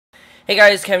Hey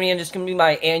guys, coming in, just going to be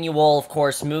my annual, of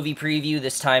course, movie preview.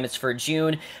 This time it's for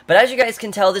June, but as you guys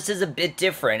can tell, this is a bit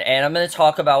different, and I'm going to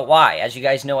talk about why. As you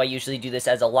guys know, I usually do this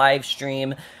as a live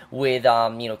stream with,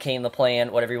 Caden, LaPlante,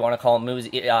 whatever you want to call him,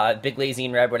 Big Lazy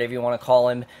and Red, whatever you want to call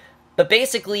him. But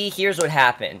basically, here's what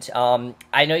happened.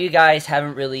 I know you guys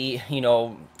haven't really,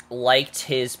 liked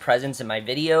his presence in my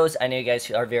videos. I know you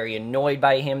guys are very annoyed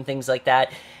by him, things like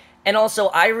that. And also,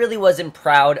 I really wasn't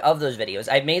proud of those videos.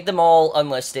 I made them all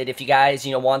unlisted. If you guys,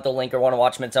 want the link or want to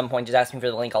watch them at some point, just ask me for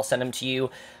the link. I'll send them to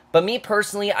you. But me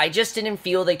personally, I just didn't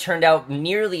feel they turned out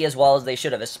nearly as well as they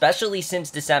should have, especially since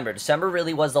December. December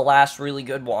really was the last really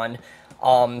good one.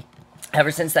 Ever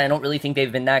since then, I don't really think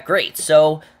they've been that great.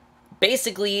 So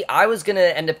basically, I was going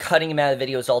to end up cutting him out of the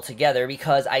videos altogether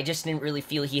because I just didn't really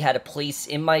feel he had a place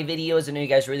in my videos. I know you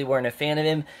guys really weren't a fan of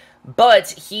him. But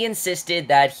he insisted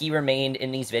that he remained in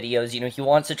these videos. He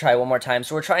wants to try one more time,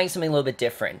 so we're trying something a little bit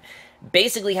different.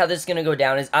 Basically, how this is going to go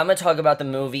down is I'm going to talk about the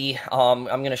movie. I'm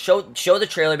going to show the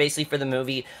trailer, basically, for the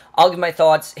movie. I'll give my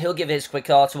thoughts. He'll give his quick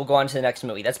thoughts. We'll go on to the next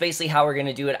movie. That's basically how we're going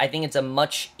to do it. I think it's a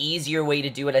much easier way to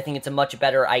do it. I think it's a much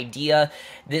better idea.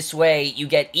 This way, you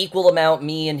get equal amount,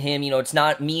 me and him. It's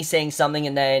not me saying something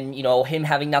and then, him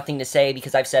having nothing to say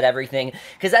because I've said everything.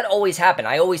 Because that always happened.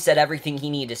 I always said everything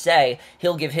he needed to say.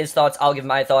 He'll give his thoughts. I'll give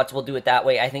my thoughts. We'll do it that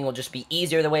way. I think it'll just be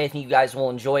easier the way. I think you guys will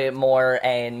enjoy it more,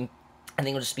 and I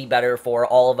think it'll just be better for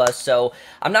all of us. So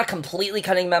I'm not completely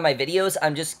cutting him out of my videos.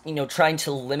 I'm just, trying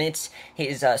to limit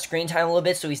his screen time a little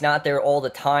bit so he's not there all the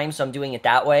time. So I'm doing it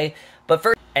that way. But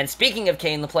first, and speaking of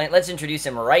Caden LaPlante, let's introduce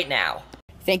him right now.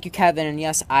 Thank you, Kevin. And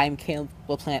yes, I'm Caden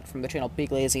LaPlante from the channel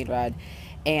Big Lazy and Red.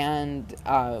 And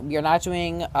we are not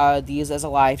doing these as a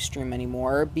live stream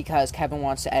anymore because Kevin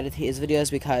wants to edit his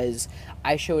videos because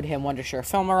I showed him Wondershare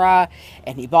Filmora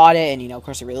and he bought it, and of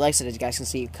course he really likes it, as you guys can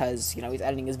see, because he's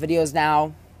editing his videos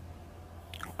now.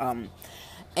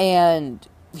 And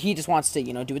he just wants to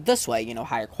do it this way,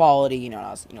 higher quality,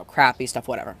 crappy stuff,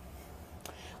 whatever.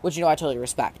 Which I totally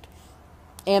respect.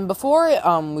 And before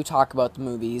we talk about the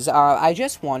movies, I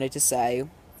just wanted to say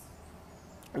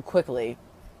quickly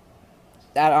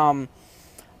that I'm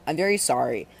very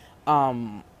sorry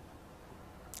that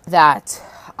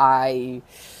I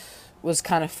was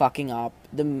kind of fucking up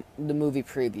the movie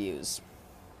previews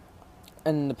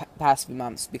in the past few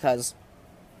months, because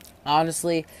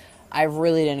honestly I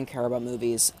really didn't care about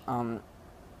movies,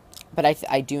 but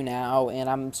I do now, and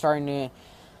I'm starting to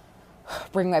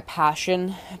bring my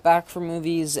passion back for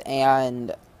movies,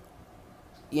 and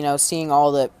seeing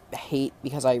all the hate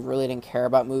because I really didn't care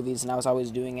about movies, and I was always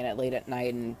doing it late at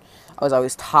night, and I was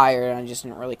always tired, and I just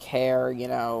didn't really care, You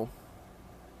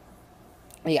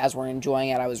guys weren't enjoying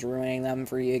it, I was ruining them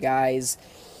for you guys.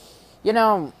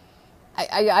 I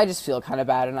just feel kind of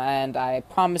bad, and I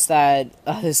promise that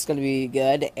this is going to be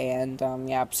good, and,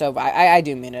 yeah, so I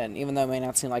do mean it, even though it may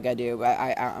not seem like I do, but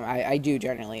I do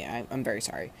genuinely. I'm very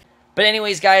sorry. But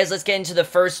anyways, guys, let's get into the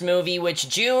first movie, which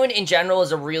June, in general,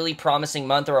 is a really promising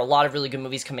month. There are a lot of really good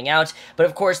movies coming out. But,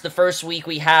 of course, the first week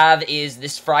we have is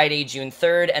this Friday, June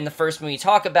 3rd, and the first movie we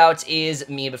talk about is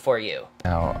Me Before You.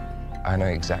 Now, I know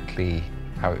exactly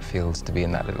how it feels to be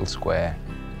in that little square.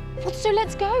 Well, so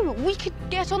let's go. We could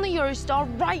get on the Eurostar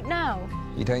right now.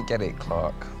 You don't get it,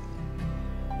 Clark.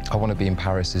 I want to be in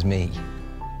Paris as me.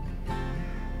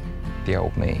 The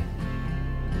old me.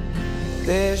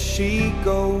 There she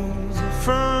goes in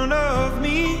front of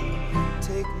me.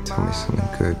 Tell me something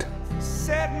good.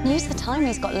 Use the time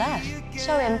he's got left.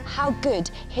 Show him how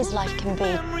good his life can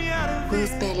be.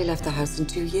 We've barely left the house in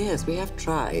 2 years. We have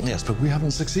tried. Yes, but we haven't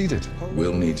succeeded.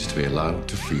 Will needs to be allowed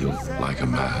to feel like a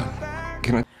man.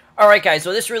 Can I? Alright guys,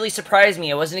 so this really surprised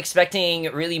me. I wasn't expecting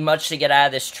really much to get out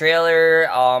of this trailer,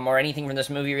 or anything from this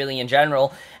movie really in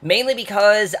general. Mainly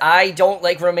because I don't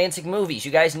like romantic movies.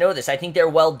 You guys know this. I think they're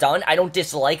well done. I don't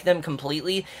dislike them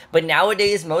completely, but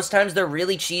nowadays, most times they're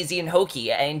really cheesy and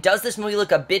hokey. And does this movie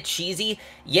look a bit cheesy?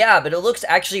 Yeah, but it looks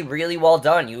actually really well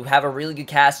done. You have a really good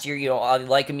cast here. I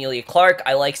like Emilia Clarke.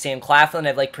 I like Sam Claflin.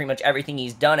 I like pretty much everything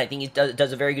he's done. I think he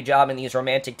does a very good job in these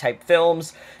romantic type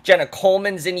films. Jenna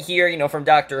Coleman's in here, from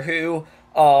Doctor Who.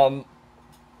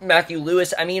 Matthew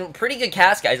Lewis. I mean, pretty good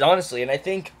cast, guys, honestly, and I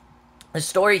think the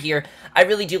story here, I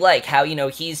really do like how,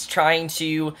 he's trying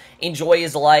to enjoy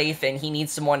his life, and he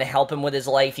needs someone to help him with his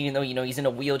life, even though, he's in a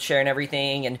wheelchair and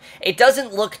everything, and it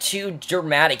doesn't look too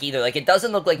dramatic either. Like, it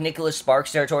doesn't look like Nicholas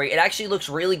Sparks territory. It actually looks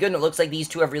really good, and it looks like these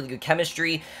two have really good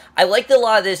chemistry. I liked a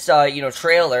lot of this,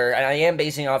 trailer, and I am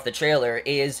basing it off the trailer,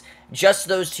 is just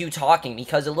those two talking,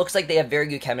 because it looks like they have very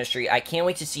good chemistry. I can't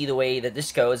wait to see the way that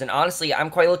this goes, and honestly, I'm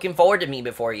quite looking forward to Me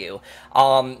Before You.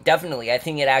 Definitely, I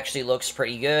think it actually looks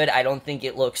pretty good. I don't think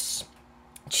it looks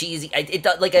cheesy.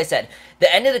 Like I said,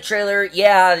 the end of the trailer,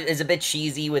 yeah, is a bit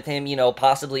cheesy with him, you know,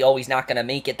 possibly always not gonna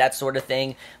make it, that sort of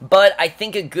thing. But I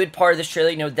think a good part of this trailer,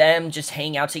 you know, them just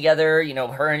hanging out together, you know,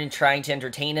 her and trying to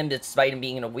entertain him despite him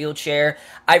being in a wheelchair.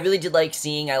 I really did like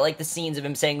seeing. I like the scenes of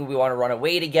him saying we want to run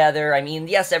away together. I mean,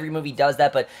 yes, every movie does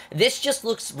that, but this just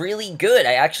looks really good.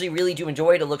 I actually really do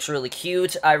enjoy it. It looks really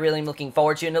cute. I really am looking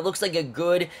forward to it, and it looks like a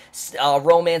good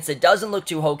romance that doesn't look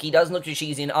too hokey, doesn't look too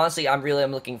cheesy, and honestly, I'm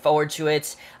looking forward to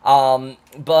it.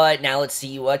 But now let's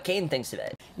see what Caden thinks of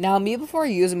it. Now, Me Before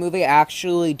You is a movie I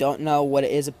actually don't know what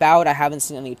it is about. I haven't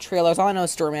seen any trailers. All I know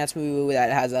is it's a romance movie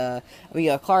that has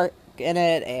Emilia Clarke in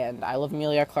it, and I love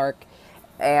Emilia Clarke.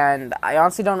 And I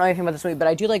honestly don't know anything about this movie, but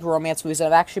I do like romance movies, and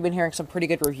I've actually been hearing some pretty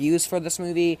good reviews for this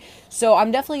movie. So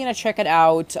I'm definitely going to check it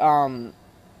out. I'm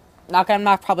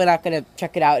probably not going to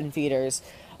check it out in theaters.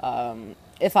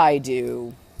 If I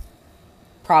do,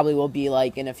 probably will be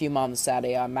like in a few months at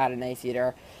a matinee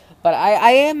theater. But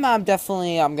I am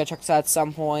definitely I'm gonna check this out at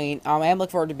some point. I am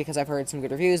looking forward to it because I've heard some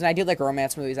good reviews, and I do like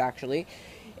romance movies actually.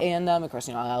 And of course,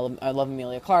 you know, I love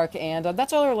Emilia Clarke, and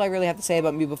that's all I really have to say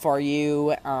about Me Before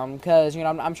You. Because you know,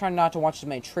 I'm trying not to watch too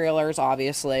many trailers.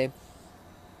 Obviously,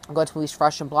 I'm going to movies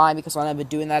fresh and blind because when I've been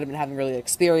doing that, I've been having really good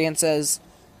experiences.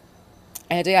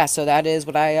 And yeah, so that is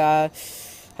what I have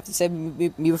to say. Me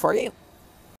Before You.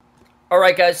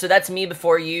 Alright guys, so that's Me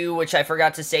Before You, which I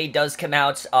forgot to say does come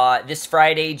out this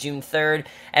Friday, June 3rd.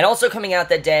 And also coming out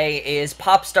that day is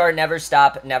Popstar Never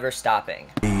Stop, Never Stopping.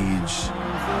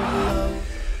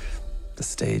 The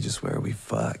stage is where we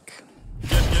fuck.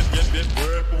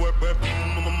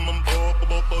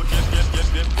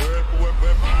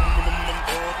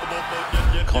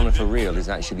 Connor for real is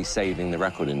actually saving the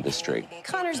record industry.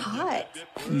 Connor's hot.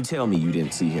 You tell me you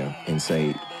didn't see him and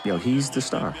say, yo, he's the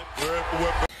star.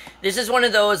 This is one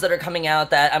of those that are coming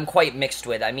out that I'm quite mixed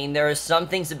with. I mean, there are some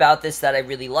things about this that I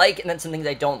really like, and then some things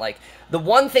I don't like. The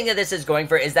one thing that this is going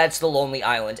for is that's the Lonely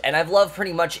Island, and I've loved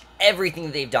pretty much everything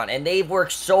that they've done, and they've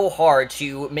worked so hard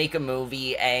to make a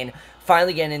movie and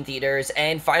finally get in theaters,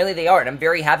 and finally they are, and I'm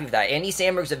very happy with that. Andy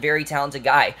Samberg's a very talented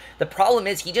guy. The problem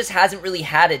is he just hasn't really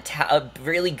had a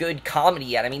really good comedy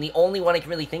yet. I mean, the only one I can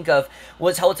really think of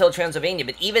was Hotel Transylvania,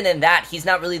 but even in that, he's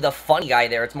not really the funny guy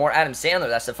there. It's more Adam Sandler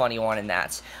that's the funny one in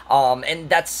that. And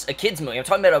that's a kid's movie. I'm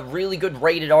talking about a really good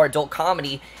rated R adult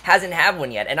comedy. Hasn't had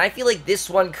one yet, and I feel like this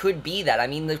one could be that. I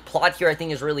mean, the plot here I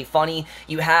think is really funny.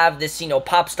 You have this, you know,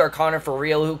 pop star Connor for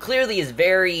real, who clearly is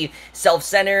very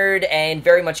self-centered and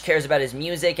very much cares about his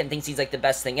music and thinks he's like the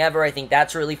best thing ever. I think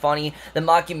that's really funny. The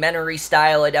mockumentary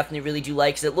style I definitely really do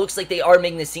like, because it looks like they are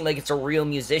making this seem like it's a real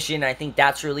musician. I think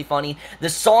that's really funny. The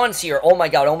songs here, oh my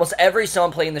god, almost every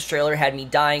song played in this trailer had me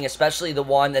dying, especially the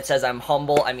one that says I'm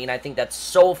humble. I mean, I think that's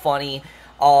so funny.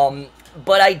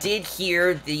 But I did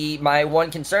hear my one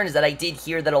concern is that I did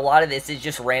hear that a lot of this is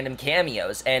just random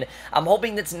cameos, and I'm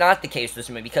hoping that's not the case with this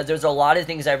movie, because there's a lot of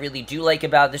things I really do like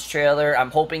about this trailer. I'm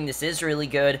hoping this is really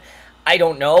good. I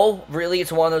don't know, really,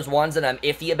 it's one of those ones that I'm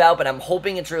iffy about, but I'm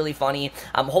hoping it's really funny.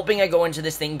 I'm hoping I go into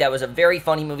this thing that was a very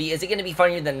funny movie. Is it going to be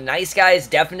funnier than Nice Guys?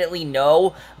 Definitely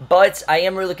no, but I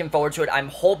am really looking forward to it. I'm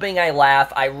hoping I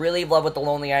laugh. I really love what The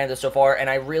Lonely Island is so far, and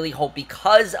I really hope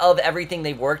because of everything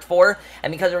they've worked for,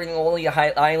 and because everything The Lonely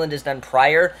Island has done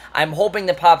prior, I'm hoping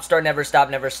the Popstar Never Stop,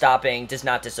 Never Stopping does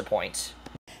not disappoint.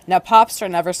 Now,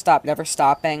 Popstar Never Stop, Never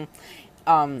Stopping,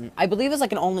 I believe is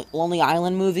like an Lonely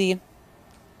Island movie.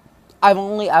 I've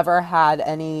only ever had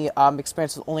any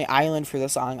experience with Lonely Island for the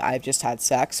song I've Just Had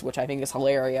Sex, which I think is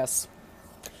hilarious.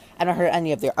 I haven't heard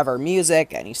any of their other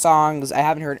music, any songs. I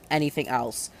haven't heard anything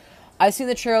else. I've seen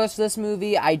the trailers for this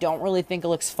movie. I don't really think it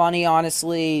looks funny,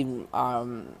 honestly.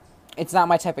 It's not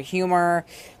my type of humor.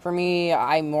 For me,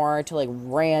 I'm more to, like,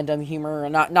 random humor.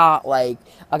 Not like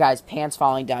a guy's pants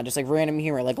falling down. Just, like, random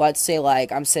humor. Like, let's say,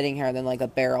 like, I'm sitting here and then, like, a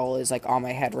barrel is, like, on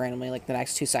my head randomly, like, the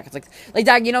next 2 seconds. Like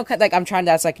that, you know, like, I'm trying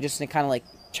to, that's, like, just kind of, like,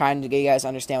 trying to get you guys to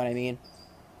understand what I mean.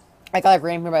 Like, I like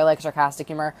random humor, I like sarcastic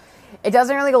humor. It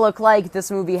doesn't really look like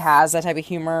this movie has that type of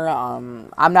humor.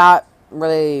 I'm not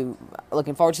really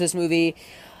looking forward to this movie.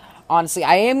 Honestly,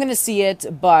 I am going to see it,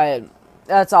 but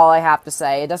that's all I have to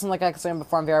say. It doesn't look like it's going to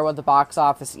perform very well at the box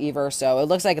office either, so it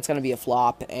looks like it's going to be a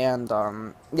flop. And,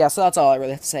 yeah, so that's all I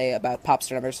really have to say about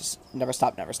Popstar Never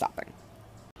Stop, Never Stopping.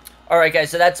 Alright guys,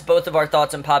 so that's both of our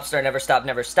thoughts on Popstar Never Stop,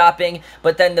 Never Stopping.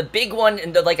 But then the big one,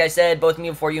 and like I said, both Me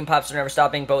Before You and Popstar Never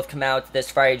Stopping both come out this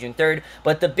Friday, June 3rd.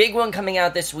 But the big one coming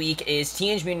out this week is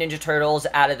Teenage Mutant Ninja Turtles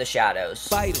Out of the Shadows.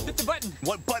 Vital. Hit the button.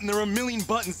 What button? There are a million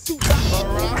buttons.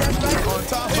 Alright. On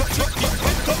top.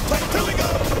 Here we go.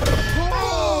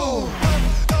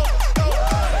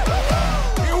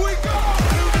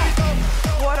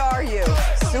 What are you,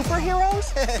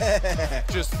 superheroes?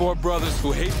 Just four brothers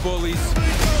who hate bullies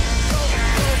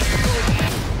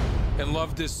and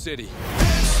love this city.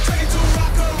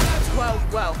 Whoa,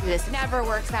 whoa. This never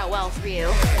works out well for you.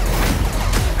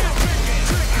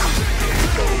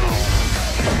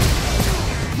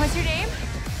 What's your name?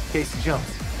 Casey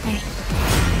Jones. Hey.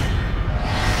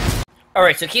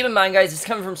 Alright, so keep in mind, guys, it's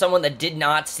coming from someone that did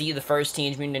not see the first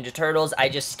Teenage Mutant Ninja Turtles. I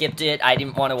just skipped it. I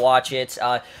didn't want to watch it.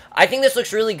 I think this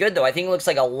looks really good, though. I think it looks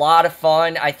like a lot of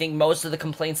fun. I think most of the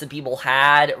complaints that people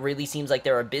had really seems like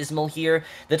they're abysmal here.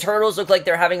 The Turtles look like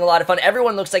they're having a lot of fun.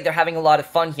 Everyone looks like they're having a lot of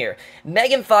fun here.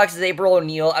 Megan Fox is April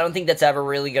O'Neil. I don't think that's ever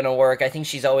really going to work. I think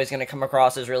she's always going to come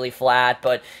across as really flat,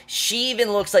 but she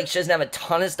even looks like she doesn't have a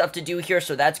ton of stuff to do here,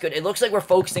 so that's good. It looks like we're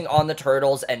focusing on the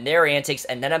Turtles and their antics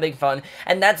and then having fun,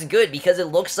 and that's good because it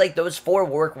looks like those four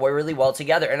work really well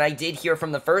together. And I did hear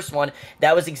from the first one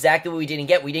that was exactly what we didn't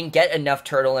get. We didn't get enough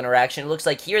turtle interaction. It looks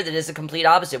like here that is the complete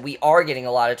opposite. We are getting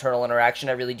a lot of turtle interaction.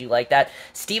 I really do like that.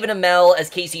 Stephen Amell as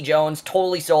Casey Jones,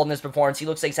 totally sold in this performance. He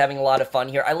looks like he's having a lot of fun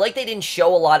here. I like they didn't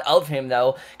show a lot of him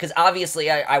though, because obviously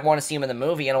I want to see him in the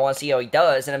movie and I want to see how he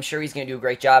does, and I'm sure he's going to do a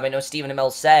great job. I know Stephen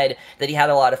Amell said that he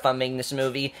had a lot of fun making this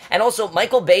movie, and also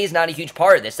Michael Bay is not a huge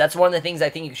part of this. That's one of the things I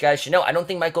think you guys should know. I don't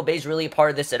think Michael Bay is really a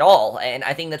part of this at all, and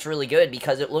I think that's really good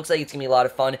because it looks like it's going to be a lot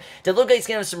of fun. Does it look like it's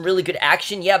going to have some really good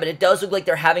action? Yeah, but it does look like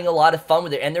they're having a lot of fun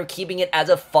with it, and they're keeping it as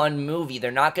a fun movie.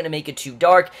 They're not going to make it too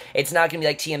dark. It's not going to be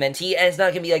like TMNT, and it's not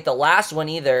going to be like the last one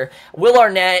either. Will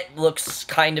Arnett looks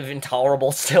kind of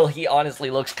intolerable still. He honestly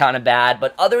looks kind of bad,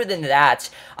 but other than that,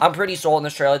 I'm pretty sold in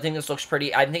this trailer. I think this looks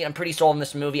pretty, I'm pretty sold in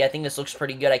this movie. I think this looks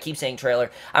pretty good. I keep saying trailer.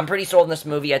 I'm pretty sold in this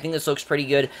movie. I think this looks pretty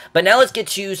good. But now let's get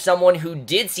to someone who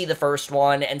did see the first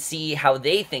one and see how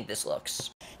they think this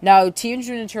looks. Now, Teenage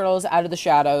Mutant Ninja Turtles Out of the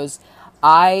Shadows,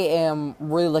 I am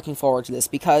really looking forward to this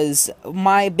because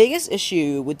my biggest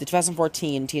issue with the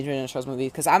 2014 Teenage Mutant Ninja Turtles movie,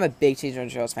 because I'm a big Teenage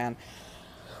Mutant Ninja Turtles fan,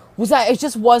 was that it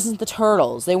just wasn't the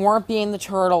Turtles. They weren't being the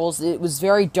Turtles. It was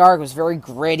very dark. It was very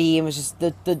gritty. It was just,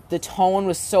 the tone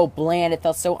was so bland. It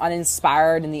felt so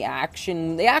uninspired, and the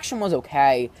action was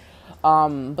okay.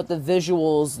 But the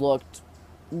visuals looked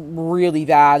really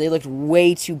bad. They looked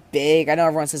way too big. I know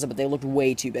everyone says it, but they looked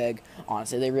way too big.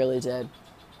 Honestly, they really did.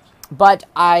 But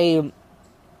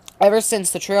ever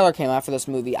since the trailer came out for this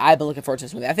movie, I've been looking forward to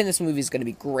this movie. I think this movie is going to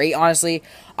be great, honestly.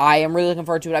 I am really looking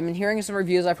forward to it. I've been hearing some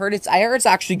reviews. I heard it's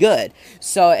actually good.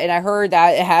 So, and I heard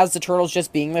that it has the Turtles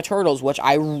just being the Turtles, which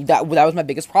that was my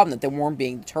biggest problem, that they weren't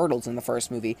being the Turtles in the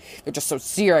first movie. They're just so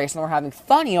serious and they're having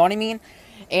fun, you know what I mean?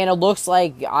 And it looks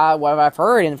like, what I've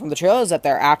heard and from the trailers, that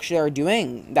they're actually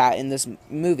doing that in this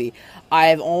movie.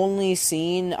 I've only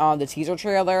seen the teaser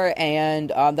trailer,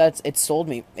 and it sold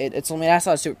me. It sold me. I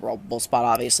saw a Super Bowl spot,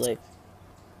 obviously,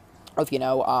 with,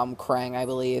 Krang, I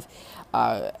believe.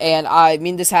 And I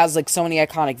mean, this has like so many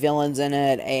iconic villains in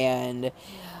it, and the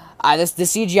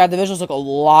CGI, the visuals look a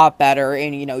lot better.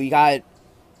 And you got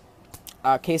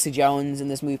Casey Jones in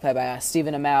this movie, played by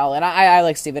Stephen Amell, and I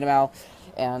like Stephen Amell.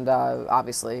 And,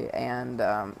 obviously, and,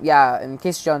 yeah, and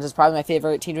Casey Jones is probably my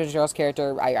favorite Teenage Mutant Ninja Turtles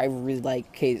character. I really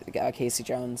like Casey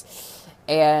Jones.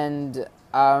 And,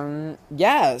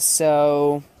 yeah,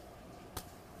 so,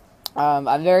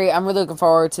 I'm really looking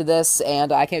forward to this,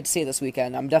 and I can't wait to see it this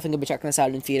weekend. I'm definitely gonna be checking this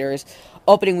out in theaters,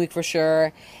 opening week for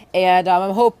sure, and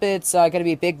I hope it's gonna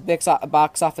be a big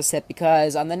box office hit,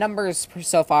 because on the numbers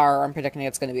so far, I'm predicting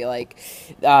it's gonna be like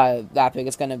that big.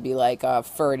 It's gonna be like a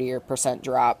 30%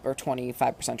 drop or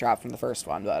 25% drop from the first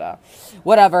one, but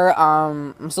whatever.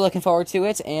 I'm still looking forward to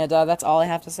it, and that's all I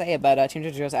have to say about Teenage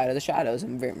Mutant Ninja Turtles Out of the Shadows.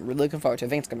 I'm really looking forward to it. I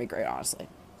think it's gonna be great, honestly.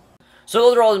 So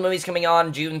those are all the movies coming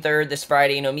on June 3rd, this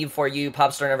Friday. Me Before You,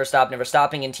 Popstar Never Stop, Never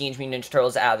Stopping, and Teenage Mutant Ninja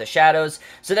Turtles Out of the Shadows.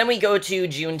 So then we go to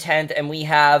June 10th, and we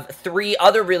have 3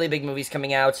 other really big movies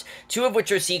coming out, 2 of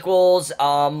which are sequels,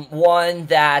 one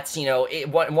that,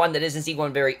 one that isn't a sequel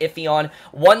I'm very iffy on,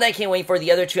 one that I can't wait for,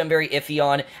 the other 2 I'm very iffy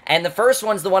on, and the first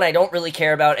one's the one I don't really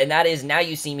care about, and that is Now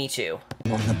You See Me Too.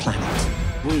 On the planet,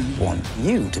 we want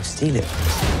you to steal it.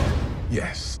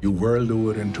 Yes, you were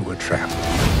lured into a trap.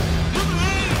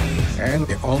 And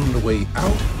the only way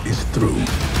out is through.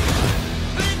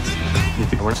 You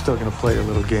think we're still gonna play a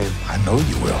little game? I know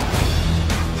you will.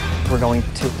 We're going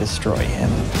to destroy him.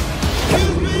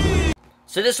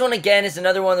 So this one, again, is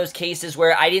another one of those cases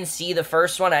where I didn't see the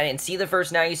first one. I didn't see the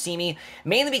first Now You See Me,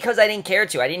 mainly because I didn't care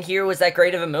to. I didn't hear it was that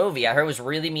great of a movie. I heard it was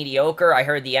really mediocre. I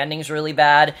heard the ending's really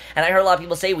bad. And I heard a lot of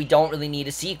people say we don't really need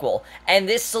a sequel. And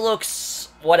this looks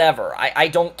whatever. I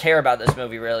don't care about this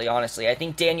movie, really, honestly. I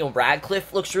think Daniel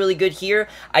Radcliffe looks really good here.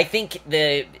 I think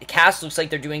the cast looks like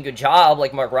they're doing a good job.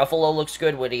 Like, Mark Ruffalo looks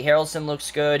good, Woody Harrelson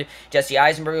looks good, Jesse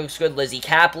Eisenberg looks good, Lizzie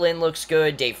Kaplan looks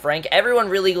good, Dave Frank. Everyone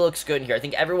really looks good here. I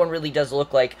think everyone really does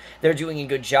look like they're doing a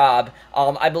good job.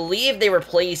 I believe they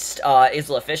replaced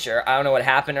Isla Fisher. I don't know what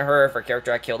happened to her, if her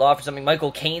character got killed off or something.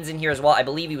 Michael Caine's in here as well. I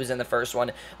believe he was in the first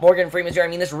one. Morgan Freeman's here. I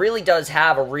mean, this really does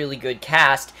have a really good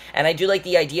cast, and I do like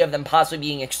the idea of them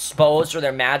possibly being exposed for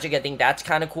their magic. I think that's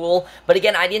kind of cool. But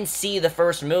again, I didn't see the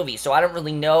first movie, so I don't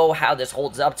really know how this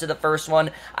holds up to the first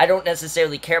one. I don't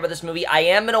necessarily care about this movie. I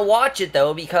am going to watch it,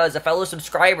 though, because a fellow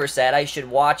subscriber said I should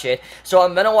watch it. So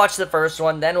I'm going to watch the first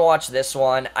one, then watch this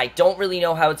one. I don't really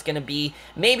know how it's going to be.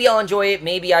 Maybe I'll enjoy it,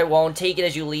 maybe I won't. Take it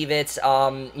as you leave it.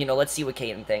 You know, let's see what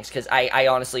Caden thinks, because I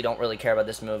honestly don't really care about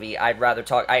this movie. I'd rather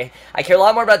talk... I care a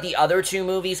lot more about the other two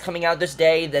movies coming out this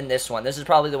day than this one. This is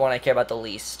probably the one I care about the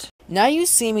least. Now You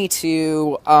See Me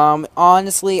 2,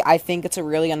 honestly, I think it's a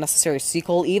really unnecessary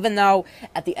sequel, even though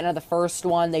at the end of the first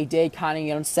one, they did kind of,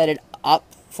 you know, set it up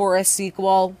for a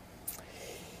sequel.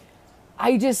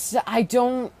 I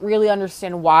don't really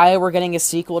understand why we're getting a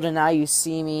sequel to Now You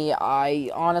See Me. I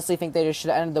honestly think they just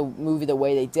should have ended the movie the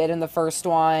way they did in the first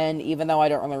one, even though I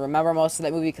don't really remember most of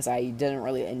that movie, because I didn't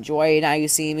really enjoy Now You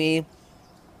See Me.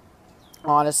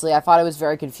 Honestly, I thought it was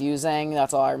very confusing.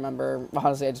 That's all I remember.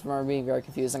 Honestly, I just remember being very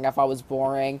confusing. I thought it was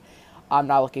boring. I'm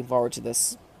not looking forward to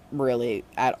this, really,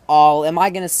 at all. Am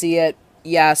I going to see it?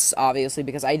 Yes, obviously,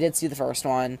 because I did see the first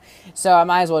one. So I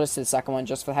might as well just see the second one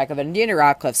just for the heck of it. And Daniel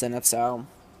Radcliffe's in it, so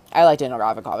I like Daniel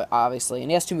Radcliffe, obviously. And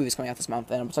he has 2 movies coming out this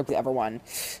month, and I'm supposed to ever one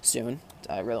soon.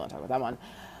 I really want to talk about that one.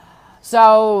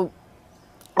 So,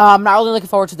 I'm not really looking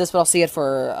forward to this, but I'll see it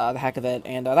for the heck of it.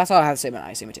 And that's all I have to say about Now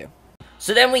You See Me 2.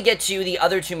 So then we get to the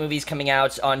other 2 movies coming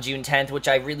out on June 10th, which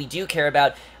I really do care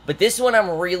about, but this one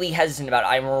I'm really hesitant about.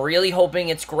 I'm really hoping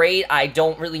it's great. I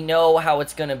don't really know how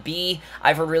it's gonna be.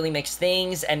 I've heard really mixed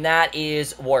things, and that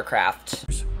is Warcraft.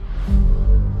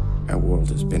 Our world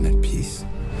has been at peace,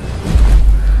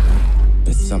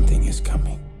 but something is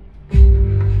coming.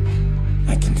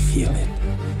 I can feel it.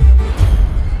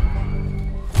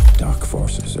 Dark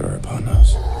forces are upon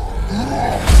us.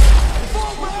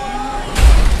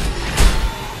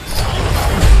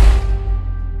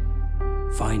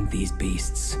 Find these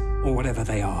beasts, or whatever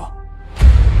they are.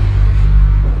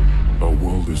 Our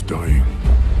world is dying.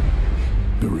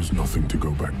 There is nothing to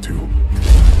go back to.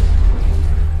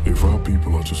 If our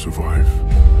people are to survive,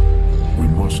 we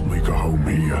must make a home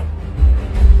here.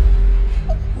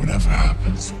 Whatever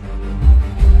happens.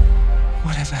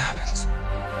 Whatever happens.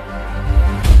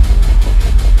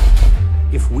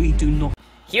 If we do not...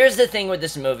 Here's the thing with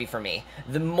this movie for me.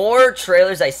 The more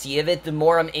trailers I see of it, the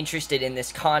more I'm interested in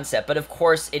this concept. But of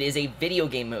course, it is a video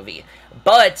game movie.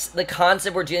 But the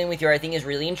concept we're dealing with here, I think, is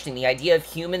really interesting. The idea of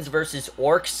humans versus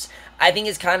orcs, I think,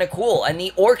 is kind of cool. And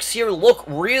the orcs here look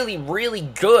really, really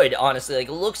good, honestly. Like,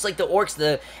 it looks like the orcs,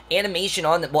 the animation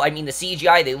on them, well, I mean, the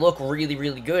CGI, they look really,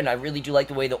 really good. And I really do like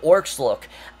the way the orcs look.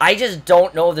 I just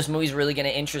don't know if this movie's really going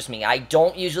to interest me. I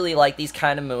don't usually like these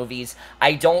kind of movies.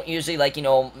 I don't usually like, you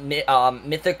know,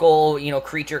 mythical, you know,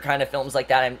 creature kind of films like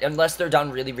that, unless they're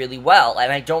done really, really well.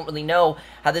 And I don't really know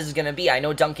how this is going to be. I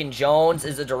know Duncan Jones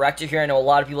is a director here. I know a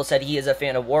lot of people said he is a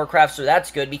fan of Warcraft, so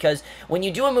that's good, because when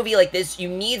you do a movie like this, you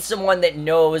need someone that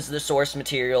knows the source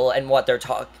material and what they're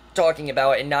talking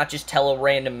about, and not just tell a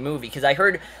random movie. Because I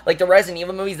heard, like, the Resident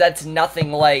Evil movies, that's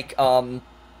nothing like,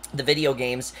 the video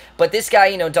games. But this guy,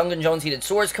 you know, Duncan Jones, he did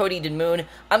Source Code, he did Moon.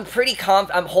 I'm pretty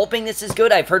I'm hoping this is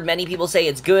good. I've heard many people say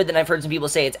it's good, then I've heard some people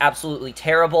say it's absolutely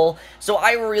terrible. So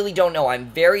I really don't know. I'm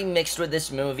very mixed with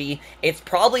this movie. It's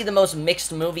probably the most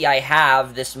mixed movie I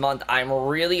have this month. I'm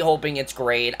really hoping it's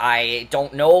great. I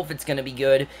don't know if it's going to be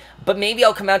good, but maybe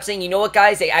I'll come out saying, you know what,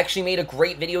 guys, they actually made a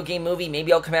great video game movie.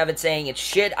 Maybe I'll come out of it saying it's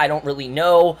shit. I don't really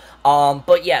know.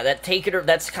 But yeah,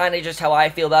 that's kind of just how I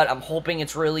feel about it. I'm hoping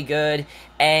it's really good.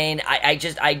 And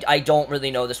I don't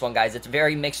really know this one, guys. It's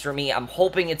very mixed for me. I'm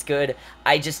hoping it's good.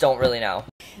 I just don't really know.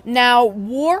 Now,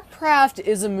 Warcraft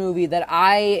is a movie that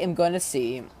I am going to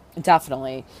see,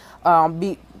 definitely,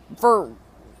 for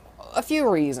a few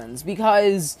reasons.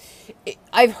 Because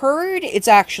I've heard it's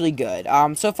actually good.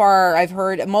 So far, I've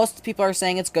heard most people are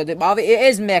saying it's good. It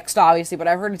is mixed, obviously, but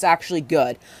I've heard it's actually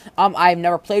good. I've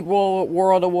never played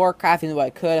World of Warcraft, even though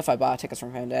I could if I bought tickets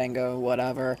from Fandango,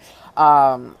 whatever.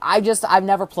 I've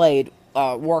never played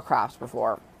Warcraft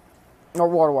before. or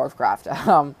World of Warcraft.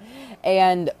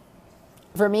 And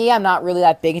for me, I'm not really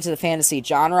that big into the fantasy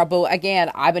genre, but again,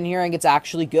 I've been hearing it's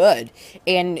actually good,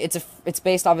 and it's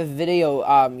based off of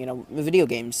video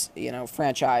games,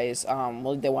 franchise.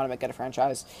 Well, they want to make it a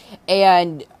franchise,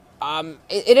 and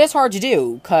it is hard to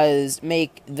do because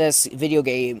make this video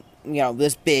game,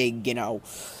 this big, video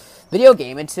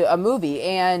game into a movie,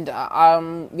 and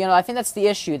I think that's the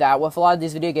issue, that with a lot of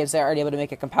these video games, they aren't able to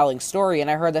make a compelling story, and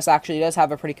I heard this actually does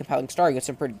have a pretty compelling story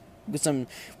with some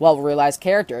well-realized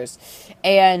characters,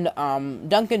 and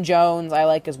Duncan Jones I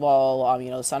like as well,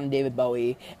 the son of David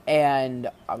Bowie, and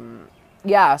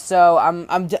yeah, so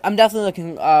I'm definitely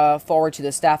looking forward to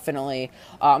this. Definitely,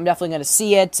 I'm definitely going to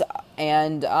see it,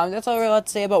 and that's all I really have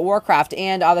to say about Warcraft.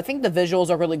 And I think the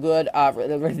visuals are really good,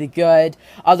 really good.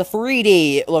 The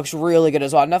 3D looks really good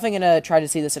as well. I'm definitely going to try to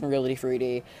see this in really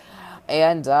 3D,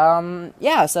 and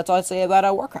yeah, so that's all I'd say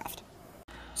about Warcraft.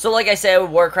 So like I said,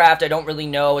 with Warcraft, I don't really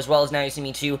know, as well as Now You See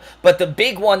Me Too, but the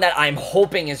big one that I'm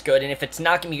hoping is good, and if it's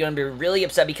not going to be good, I'm going to be really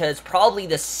upset, because it's probably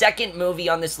the second movie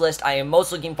on this list I am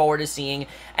most looking forward to seeing,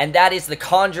 and that is The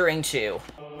Conjuring 2.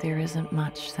 There isn't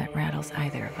much that rattles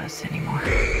either of us anymore,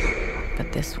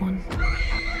 but this one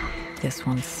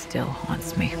still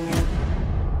haunts me.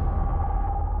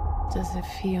 Does it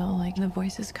feel like the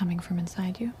voice is coming from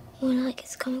inside you? More like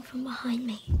it's coming from behind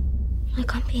me,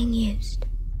 like I'm being used.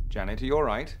 Janet, are you all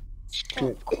right?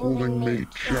 Stop calling me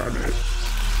Janet.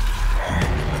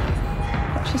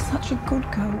 She's such a good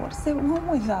girl. What is it wrong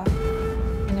with her?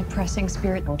 An oppressing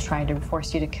spirit will try to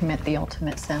force you to commit the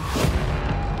ultimate sin.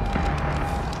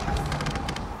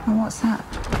 And what's that?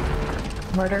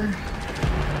 Murder,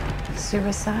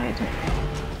 suicide,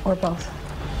 or both?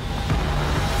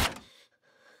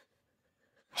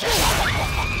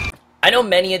 I know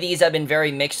many of these have been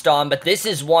very mixed on, but this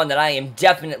is one that I am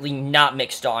definitely not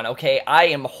mixed on, okay? I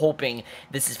am hoping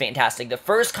this is fantastic. The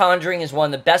first Conjuring is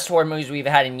one of the best horror movies we've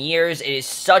had in years. It is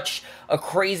such a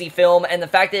crazy film, and the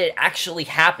fact that it actually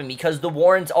happened, because the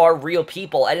Warrens are real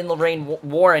people. Ed and Lorraine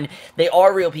Warren, they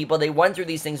are real people. They went through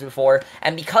these things before,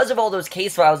 and because of all those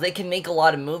case files, they can make a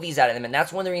lot of movies out of them, and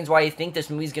that's one of the reasons why I think this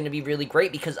movie is going to be really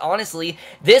great, because honestly,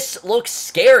 this looks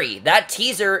scary. That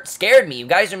teaser scared me. You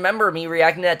guys remember me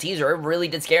reacting to that teaser. It really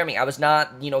did scare me. I was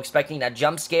not, expecting that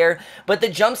jump scare, but the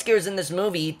jump scares in this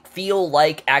movie feel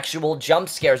like actual jump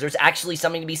scares. There's actually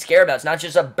something to be scared about. It's not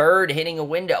just a bird hitting a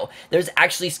window. There's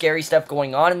actually scary stuff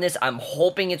going on in this. I'm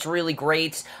hoping it's really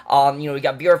great. We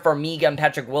got Vera Farmiga and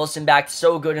Patrick Wilson back,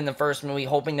 so good in the first movie,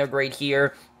 hoping they're great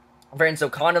here. Frances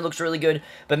O'Connor looks really good,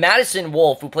 but Madison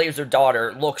Wolfe, who plays her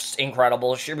daughter, looks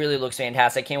incredible. She really looks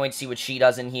fantastic. I can't wait to see what she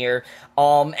does in here.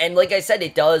 And like I said,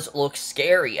 it does look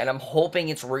scary, and I'm hoping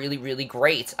it's really, really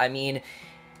great. I mean,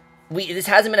 this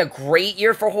hasn't been a great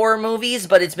year for horror movies,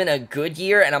 but it's been a good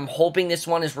year, and I'm hoping this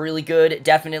one is really good.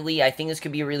 Definitely, I think this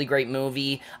could be a really great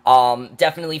movie.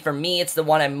 Definitely, for me, it's the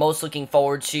one I'm most looking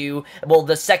forward to. Well,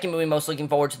 the second movie I'm most looking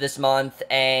forward to this month,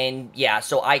 and yeah,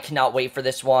 so I cannot wait for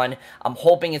this one. I'm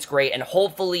hoping it's great, and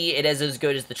hopefully it is as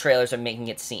good as the trailers are making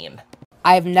it seem.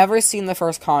 I have never seen the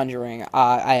first Conjuring.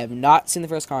 I have not seen the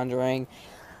first Conjuring.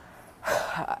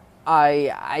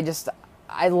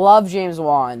 I love James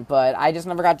Wan, but I just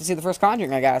never got to see the first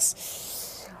Conjuring, I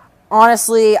guess.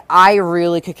 Honestly, I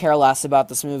really could care less about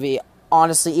this movie.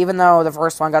 Honestly, even though the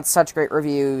first one got such great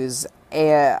reviews,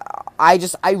 I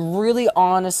really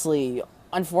honestly,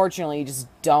 unfortunately, just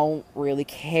don't really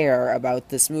care about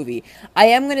this movie. I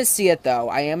am going to see it, though.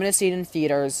 I am going to see it in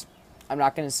theaters. I'm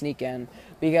not going to sneak in,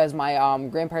 because my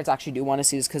grandparents actually do want to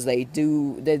see this, because they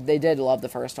did love the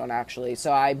first one, actually.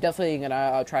 So I'm definitely going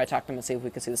to try to talk to them and see if we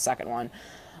can see the second one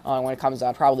when it comes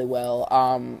out. Probably will.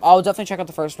 I'll definitely check out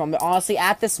the first one, but honestly,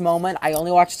 at this moment, I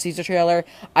only watched the teaser trailer.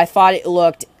 I thought it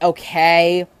looked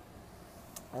okay.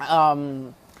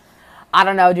 I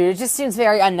don't know, dude. It just seems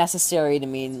very unnecessary to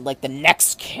me, like the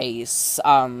next case.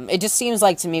 It just seems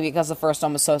like to me, because the first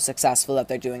one was so successful, that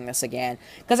they're doing this again.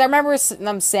 Because I remember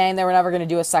them saying they were never going to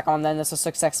do a second one, then this was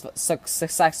successful,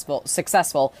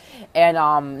 and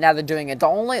now they're doing it. The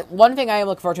only one thing I am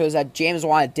looking forward to is that James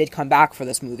Wan did come back for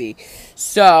this movie.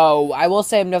 So I will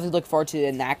say I'm definitely looking forward to it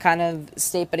in that kind of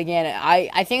state. But again,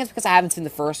 I think it's because I haven't seen the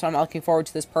first one. I'm looking forward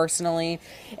to this personally,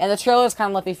 and the trailers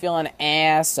kind of left me feeling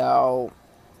so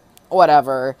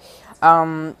whatever.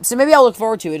 So maybe I'll look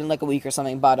forward to it in like a week or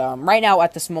something, but right now,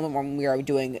 at this moment when we are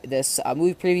doing this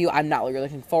movie preview, I'm not really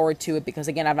looking forward to it, because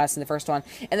again, I've not seen the first one,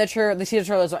 and the teaser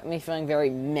trailers make me feeling very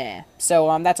meh.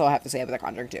 So that's all I have to say about The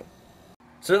Conjuring 2.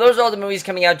 So those are all the movies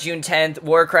coming out June 10th.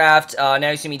 Warcraft, Now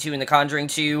You See Me 2, and The Conjuring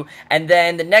 2. And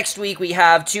then the next week we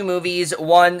have two movies.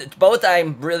 Both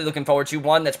I'm really looking forward to.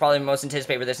 One that's probably the most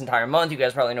anticipated for this entire month. You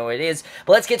guys probably know what it is.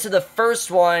 But let's get to the first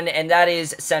one, and that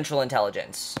is Central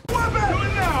Intelligence.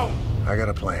 I got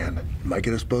a plan. Might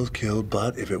get us both killed,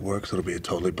 but if it works, it'll be a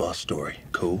totally boss story.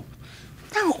 Cool?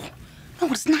 No,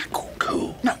 it's not cool.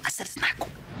 Cool. No, I said it's not cool.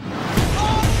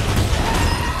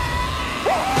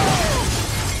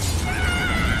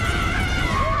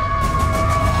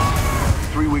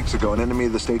 3 weeks ago, an enemy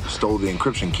of the state stole the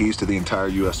encryption keys to the entire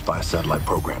U.S. spy satellite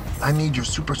program. I need your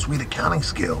super sweet accounting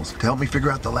skills to help me figure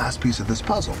out the last piece of this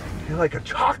puzzle. You're like a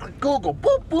chocolate Google.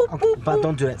 Boop, boop, boop. But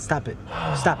don't do that. Stop it.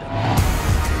 Stop it.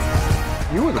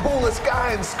 You were the coolest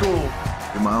guy in school.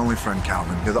 You're my only friend,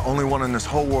 Calvin. You're the only one in this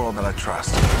whole world that I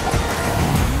trust.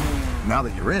 Now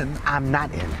that you're in, I'm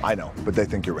not in. I know, but they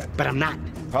think you're in. But I'm not.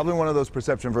 Probably one of those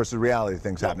perception versus reality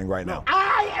things happening right now.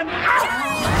 I am out!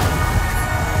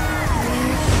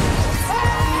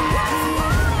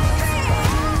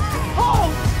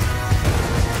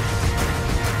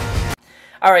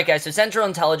 Alright guys, so Central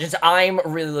Intelligence, I'm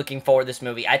really looking forward to this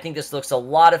movie. I think this looks a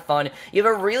lot of fun. You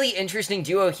have a really interesting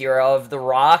duo here of The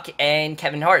Rock and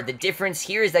Kevin Hart. The difference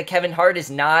here is that Kevin Hart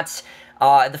is not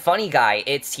the funny guy.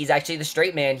 He's actually the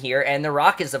straight man here, and The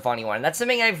Rock is the funny one. And that's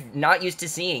something I'm not used to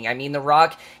seeing. I mean, The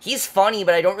Rock, he's funny,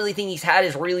 but I don't really think he's had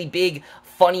his really big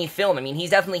funny film. I mean, he's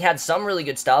definitely had some really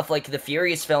good stuff, like the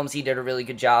Furious films he did a really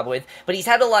good job with, but he's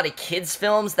had a lot of kids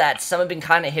films that some have been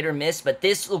kind of hit or miss, but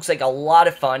this looks like a lot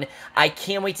of fun. I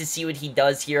can't wait to see what he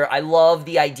does here. I love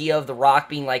the idea of The Rock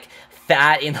being like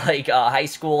fat in like high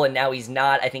school, and now he's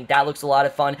not. I think that looks a lot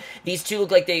of fun. These two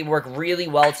look like they work really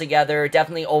well together.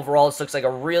 Definitely overall this looks like a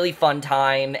really fun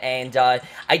time, and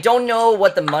I don't know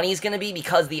what the money's gonna be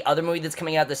because the other movie that's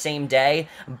coming out the same day,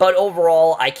 but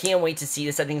overall I can't wait to see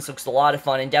this. I think this looks a lot of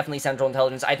fun, and definitely Central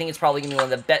Intelligence. I think it's probably gonna be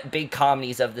one of the big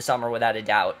comedies of the summer without a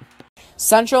doubt.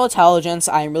 Central Intelligence,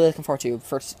 I'm really looking forward to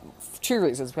for two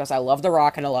reasons, because I love The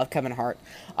Rock and I love Kevin Hart.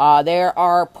 There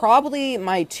are probably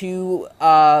my two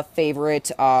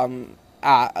favorite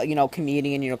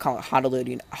comedian,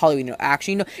 Hollywood,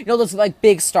 action, those like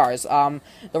big stars. The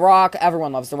Rock,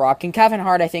 everyone loves The Rock, and Kevin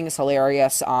Hart I think is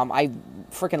hilarious. I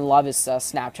freaking love his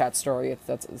Snapchat story.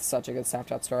 That's such a good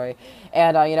Snapchat story,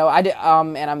 and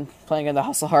and I'm playing in the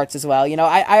Hustle Hearts as well.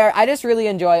 I just really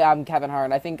enjoy Kevin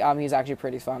Hart. I think he's actually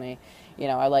pretty funny.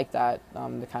 I like that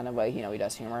the kind of way he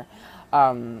does humor.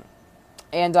 I'm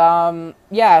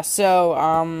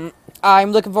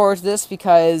looking forward to this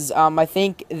because I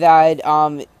think that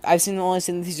I've only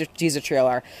seen the teaser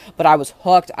trailer, but I was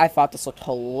hooked. I thought this looked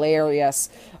hilarious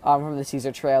from the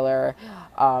teaser trailer.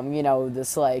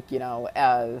 This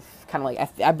kind of like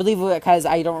I believe because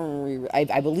I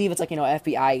believe it's like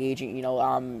FBI agent.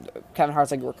 Kevin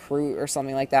Hart's like a recruit or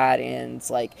something like that, and it's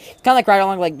kind of like right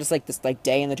along like just like this like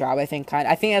day in the job. I think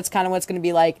that's kind of what it's gonna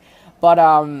be like, but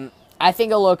I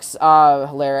think it looks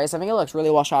hilarious. I think it looks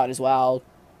really well shot as well.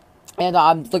 And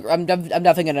I'm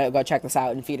definitely going to go check this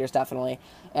out in theaters, definitely.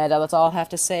 And that's all I have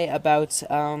to say about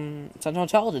Central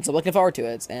Intelligence. I'm looking forward to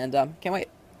it, and can't wait.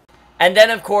 And then,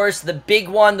 of course, the big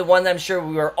one, the one that I'm sure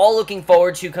we were all looking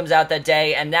forward to, comes out that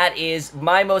day, and that is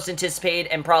my most anticipated,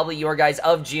 and probably your guys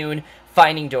of June,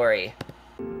 Finding Dory.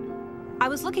 I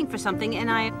was looking for something,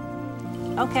 and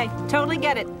Okay, totally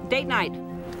get it. Date night.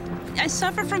 I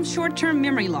suffer from short-term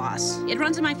memory loss. It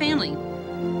runs in my family.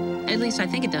 At least I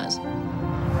think it does.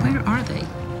 Where are they?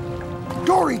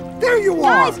 Dory, there you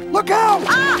are! Look out!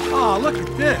 Ah! Oh, look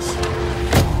at this.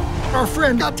 Our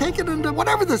friend got taken into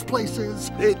whatever this place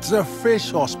is. It's a fish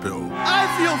hospital. I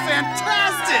feel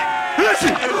fantastic!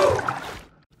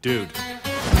 Dude.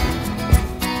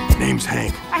 Name's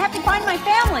Hank. I have to find my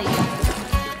family.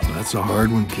 That's a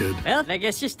hard one, kid. Well, I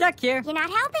guess you're stuck here. You're not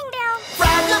helping, Bill.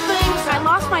 Fragile things! I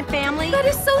lost my family. That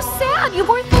is so sad. You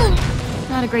weren't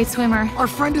Not a great swimmer. Our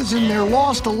friend is in there,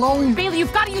 lost, alone. Bailey,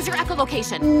 you've got to use your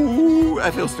echolocation. Ooh, I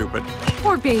feel stupid.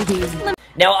 Poor babies.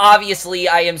 Now, obviously,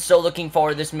 I am so looking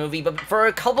forward to this movie, but for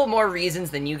a couple more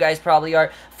reasons than you guys probably are.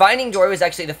 Finding Dory was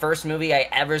actually the first movie I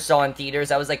ever saw in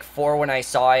theaters. I was like 4 when I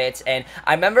saw it, and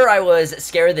I remember I was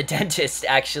scared of the dentist,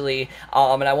 actually,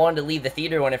 and I wanted to leave the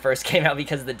theater when it first came out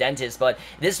because of the dentist, but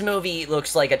this movie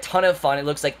looks like a ton of fun. It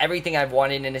looks like everything I've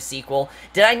wanted in a sequel.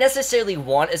 Did I necessarily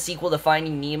want a sequel to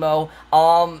Finding Nemo?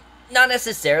 Not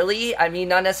necessarily. I mean,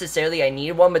 not necessarily I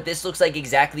need one, but this looks like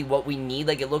exactly what we need.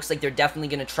 Like, it looks like they're definitely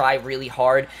going to try really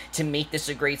hard to make this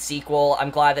a great sequel. I'm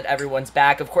glad that everyone's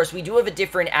back. Of course, we do have a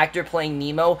different actor playing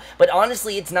Nemo, but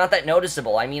honestly, it's not that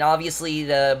noticeable. I mean, obviously,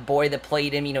 the boy that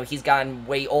played him, you know, he's gotten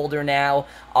way older now,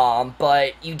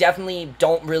 but you definitely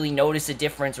don't really notice a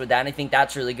difference with that, and I think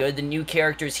that's really good. The new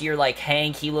characters here, like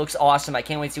Hank, he looks awesome. I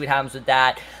can't wait to see what happens with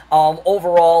that.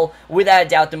 Overall, without a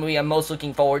doubt, the movie I'm most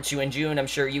looking forward to in June. I'm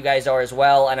sure you guys are as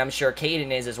well, and I'm sure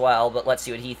Caden is as well, but let's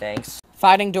see what he thinks.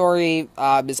 Finding Dory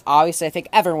is obviously, I think,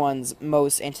 everyone's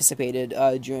most anticipated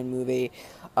June movie.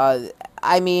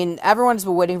 I mean, everyone's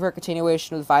been waiting for a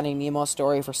continuation of the Finding Nemo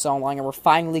story for so long, and we're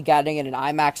finally getting it in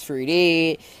IMAX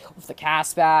 3D with the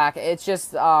cast back. It's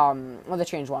just, well, they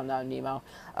changed one, Nemo,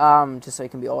 just so he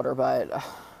can be older, but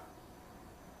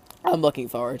I'm looking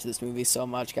forward to this movie so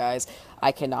much, guys.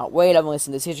 I cannot wait. I've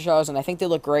listened to teaser trailers, and I think they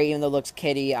look great, even though it looks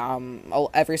kiddie.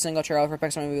 Every single trailer for a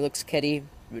Pixar movie looks kiddie,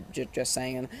 just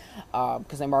saying,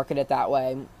 because they market it that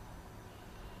way.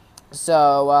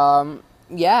 So,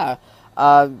 yeah,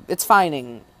 it's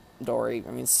Finding Dory.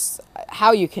 I mean,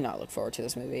 how you cannot look forward to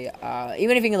this movie.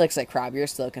 Even if it looks like crap, you're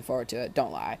still looking forward to it.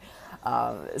 Don't lie.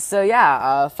 So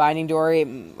yeah, Finding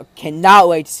Dory, cannot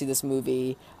wait to see this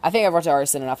movie. I think I've already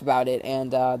said enough about it,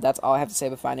 and that's all I have to say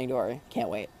about Finding Dory. Can't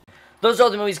wait. Those are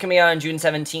all the movies coming out on June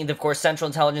 17th. Of course, Central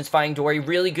Intelligence, Finding Dory,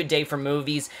 really good day for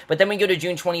movies. But then we go to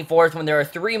June 24th when there are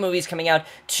 3 movies coming out.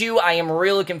 2 I am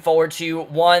really looking forward to.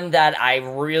 1 that I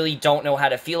really don't know how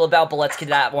to feel about, but let's get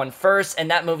to that one first. And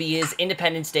that movie is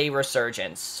Independence Day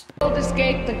Resurgence.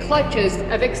 Escape the clutches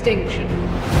of extinction.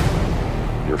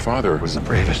 Your father was the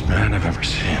bravest man I've ever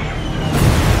seen.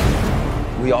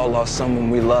 We all lost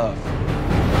someone we love.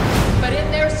 But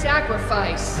in their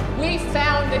sacrifice, we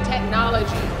found the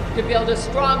technology to build a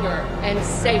stronger and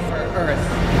safer Earth.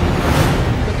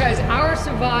 Because our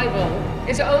survival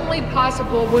is only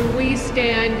possible when we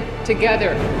stand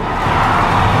together.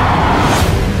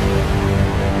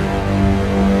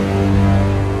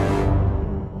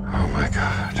 Oh my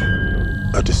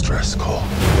God. A distress call.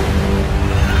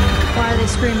 Why are they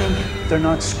screaming? They're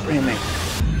not screaming.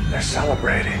 They're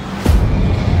celebrating.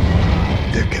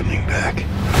 They're coming back.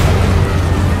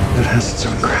 It has its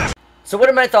own craft. So what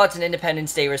are my thoughts on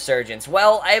Independence Day Resurgence?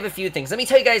 Well, I have a few things. Let me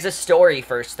tell you guys a story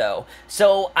first, though.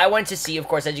 So, I went to see, of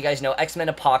course, as you guys know, X-Men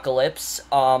Apocalypse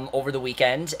over the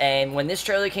weekend, and when this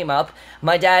trailer came up,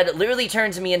 my dad literally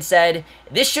turned to me and said,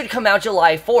 "This should come out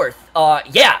July 4th.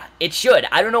 Yeah, it should.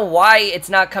 I don't know why it's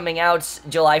not coming out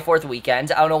July 4th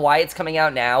weekend. I don't know why it's coming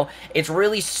out now. It's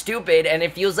really stupid, and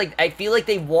it feels like, I feel like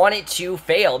they want it to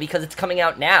fail because it's coming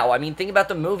out now. I mean, think about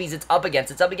the movies it's up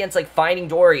against. It's up against, like, Finding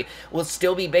Dory will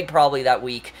still be big probably that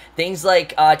week. Things like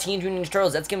Teenage Mutant Ninja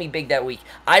Turtles, that's going to be big that week.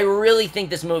 I really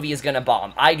think this movie is going to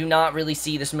bomb. I do not really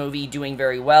see this movie doing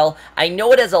very well. I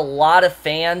know it has a lot of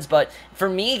fans, but for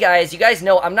me, guys, you guys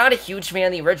know I'm not a huge fan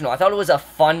of the original. I thought it was a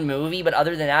fun movie, but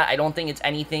other than that, I don't think it's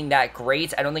anything that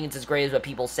great. I don't think it's as great as what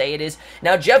people say it is.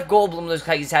 Now, Jeff Goldblum looks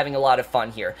like he's having a lot of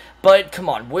fun here, but come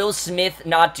on, Will Smith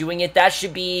not doing it, that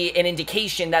should be an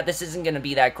indication that this isn't going to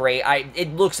be that great.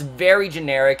 It looks very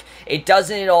generic. It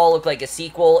doesn't at all look like a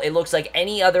sequel. It looks like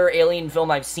any other Alien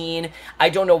film I've seen. I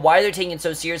don't know why they're taking it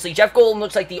so seriously. Jeff Goldblum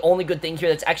looks like the only good thing here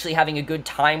that's actually having a good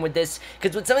time with this,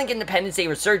 because with something like Independence Day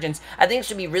Resurgence, I think it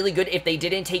should be really good if they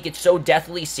didn't take it so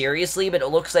deathly seriously, but it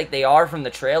looks like they are from the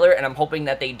trailer, and I'm hoping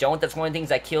that they don't. That's one of the things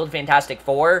that killed Fantastic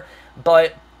Four,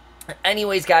 but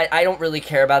anyways, guys, I don't really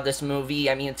care about this movie.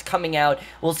 I mean, it's coming out.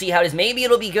 We'll see how it is. Maybe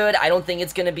it'll be good. I don't think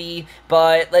it's going to be,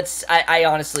 but I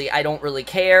honestly, I don't really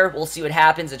care. We'll see what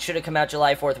happens. It should have come out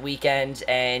July 4th weekend,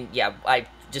 and yeah,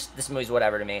 this movie's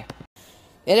whatever to me.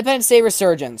 Independence Day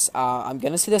Resurgence. I'm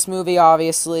going to see this movie,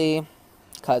 obviously,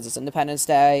 because it's Independence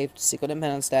Day, sequel to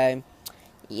Independence Day.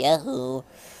 Yahoo!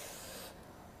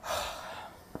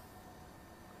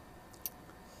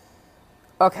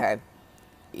 Okay,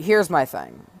 here's my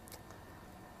thing.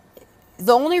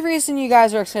 The only reason you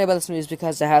guys are excited about this movie is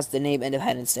because it has the name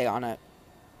Independence Day on it.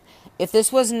 If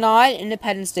this was not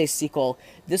Independence Day sequel,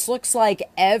 this looks like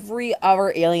every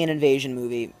other alien invasion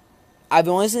movie. I've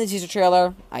only seen the teaser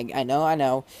trailer. I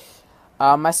know.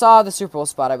 I saw the Super Bowl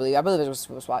spot, I believe. I believe it was a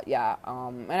Super Bowl spot, yeah.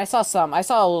 And I saw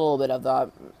a little bit of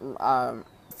the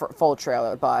full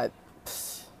trailer, but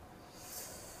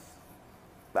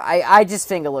I just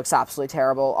think it looks absolutely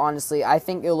terrible, honestly. I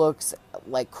think it looks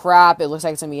like crap. It looks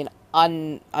like it's going to be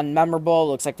unmemorable. It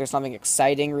looks like there's nothing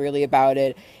exciting, really, about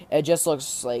it. It just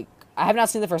looks like... I have not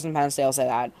seen the first Independence Day, I'll say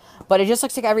that. But it just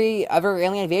looks like every other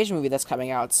alien invasion movie that's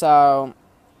coming out, so...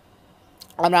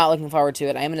 I'm not looking forward to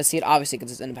it. I am going to see it, obviously,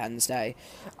 because it's Independence Day.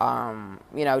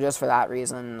 You know, just for that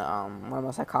reason. One of the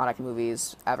most iconic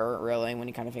movies ever, really, when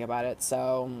you kind of think about it.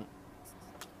 So,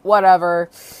 whatever.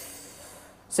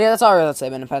 So, yeah, that's all I really say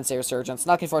about Independence Day Resurgence.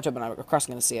 Not looking forward to it, but I'm, of course,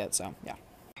 going to see it, so, yeah.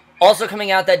 Also coming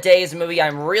out that day is a movie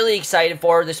I'm really excited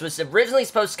for. This was originally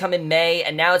supposed to come in May,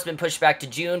 and now it's been pushed back to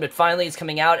June, but finally it's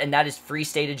coming out, and that is Free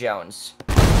State of Jones.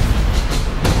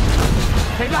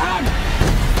 Hey, behind!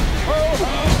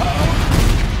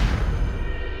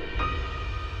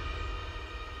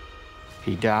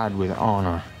 He died with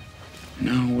honor.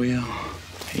 No, Will.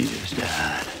 He just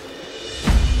died.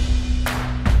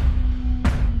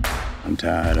 I'm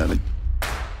tired of it.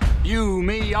 You,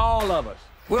 me, all of us.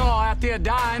 We're all out there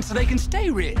dying so they can stay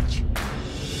rich.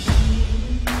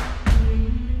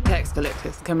 Tax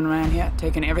collectors coming around here,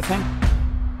 taking everything.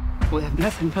 We'll have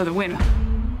nothing for the winter.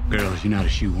 Girls, you know how to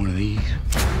shoot one of these?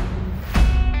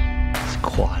 It's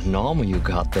quite normal you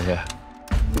got there.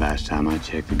 Last time I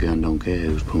checked, the gun don't care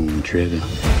who's pulling the trigger.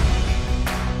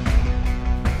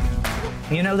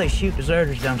 You know they shoot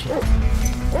deserters, don't you?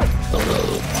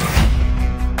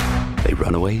 They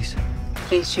runaways?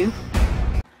 Please shoot.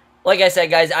 Like I said,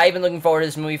 guys, I've been looking forward to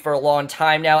this movie for a long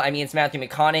time now. I mean, it's Matthew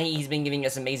McConaughey. He's been giving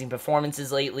us amazing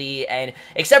performances lately, and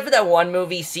except for that one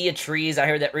movie, Sea of Trees, I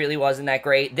heard that really wasn't that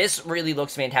great. This really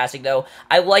looks fantastic, though.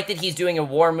 I like that he's doing a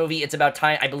war movie. It's about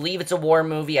time. I believe it's a war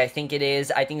movie. I think it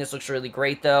is. I think this looks really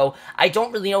great, though. I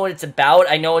don't really know what it's about.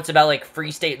 I know it's about, like,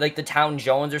 Free State, like the town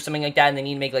Jones or something like that, and they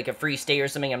need to make, like, a free state or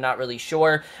something. I'm not really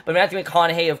sure. But Matthew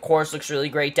McConaughey, of course, looks really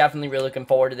great. Definitely really looking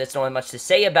forward to this. Don't have much to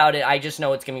say about it. I just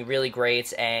know it's going to be really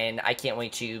great, and I can't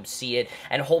wait to see it,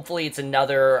 and hopefully it's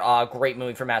another great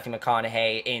movie for Matthew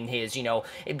McConaughey in his, you know,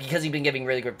 because he's been giving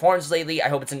really good performances lately. I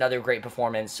hope it's another great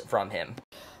performance from him.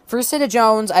 Free State of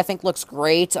Jones, I think, looks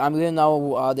great, even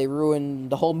though they ruined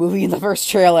the whole movie in the first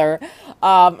trailer.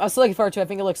 I'm still looking forward to it. I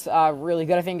think it looks really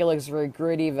good. I think it looks very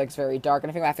gritty, it looks very dark,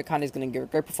 and I think Matthew McConaughey is going to give a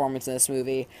great performance in this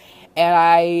movie. And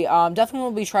I definitely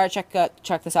will be trying to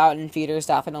check this out in theaters,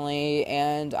 definitely,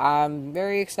 and I'm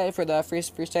very excited for the Free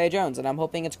State of Jones, and I'm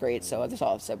hoping it's great, so that's all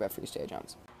I have to say about Free State of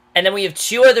Jones. And then we have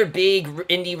two other big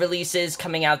indie releases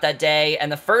coming out that day,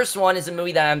 and the first one is a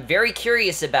movie that I'm very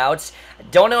curious about.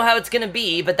 Don't know how it's gonna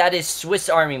be, but that is Swiss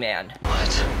Army Man.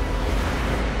 What?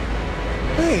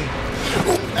 Hey!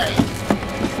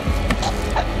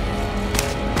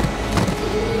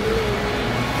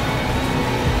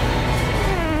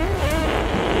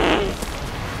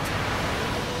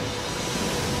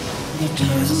 You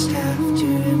just have to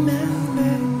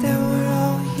remember that we're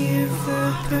all here for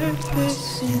a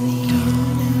purpose, and the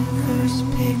universe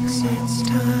picks its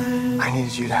time. I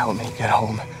need you to help me get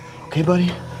home. Okay,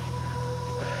 buddy?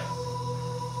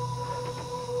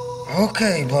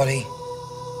 Okay, buddy.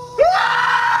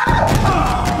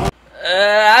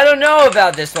 I don't know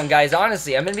about this one, guys,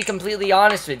 honestly. I'm gonna be completely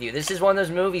honest with you. This is one of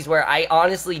those movies where I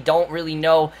honestly don't really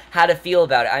know how to feel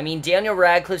about it. I mean, Daniel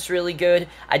Radcliffe's really good.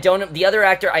 I don't know, the other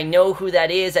actor, I know who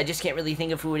that is. I just can't really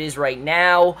think of who it is right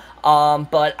now.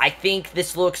 But I think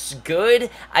this looks good.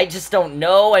 I just don't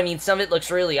know. I mean, some of it looks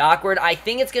really awkward. I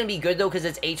think it's gonna be good, though, because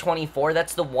it's A24.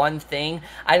 That's the one thing.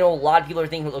 I know a lot of people are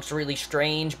thinking it looks really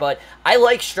strange, but I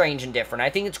like strange and different. I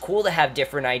think it's cool to have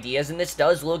different ideas, and this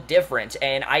does look different,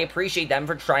 and I appreciate them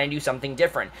for trying to do something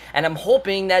different. And I'm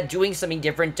hoping that doing something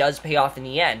different does pay off in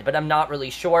the end, but I'm not really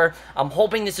sure. I'm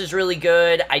hoping this is really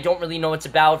good. I don't really know what it's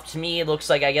about. To me, it looks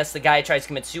like, I guess, the guy tries to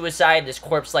commit suicide. This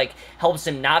corpse, like, helps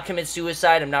him not commit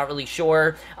suicide. I'm not really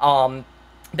sure. But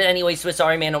anyway, Swiss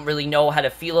Army Man, don't really know how to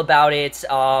feel about it.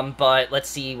 But let's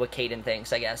see what Caden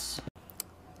thinks, I guess.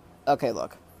 Okay,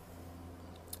 look.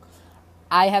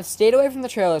 I have stayed away from the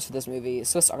trailers for this movie,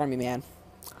 Swiss Army Man.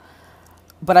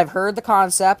 But I've heard the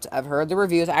concept, I've heard the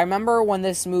reviews. I remember when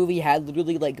this movie had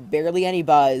literally, like, barely any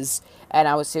buzz, and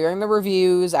I was hearing the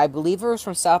reviews. I believe it was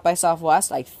from South by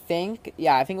Southwest, I think.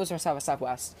 Yeah, I think it was from South by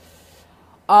Southwest.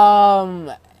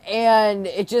 And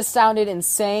it just sounded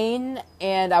insane,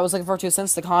 and I was looking forward to it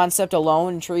since the concept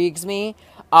alone intrigues me.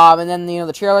 And then, you know,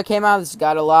 the trailer came out, it's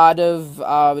got a lot of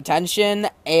attention,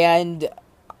 and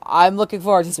I'm looking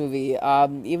forward to this movie,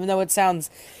 even though it sounds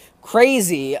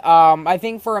crazy. I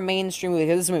think for a mainstream movie,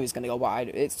 because this movie's gonna go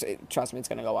wide. Trust me, it's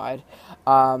gonna go wide.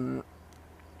 I'm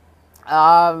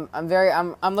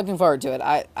looking forward to it.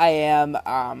 I am.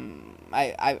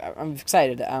 I'm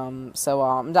excited. So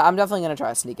I'm definitely gonna try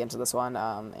to sneak into this one.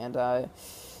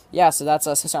 Yeah. So that's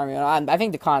Swiss Army Man. I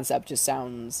think the concept just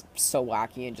sounds so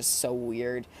wacky and just so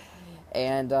weird.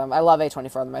 And I love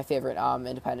A24. They're my favorite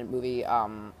independent movie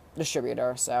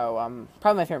distributor, so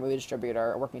probably my favorite movie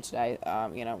distributor working today,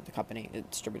 you know, the company, the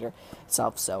distributor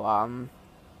itself, so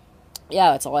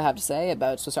yeah, that's all I have to say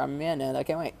about Swiss Army Man, and I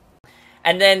can't wait.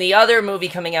 And then the other movie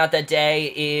coming out that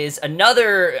day is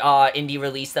another indie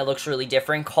release that looks really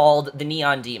different called The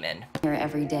Neon Demon. Here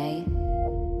every day.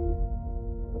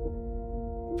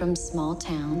 From small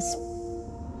towns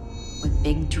with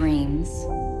big dreams.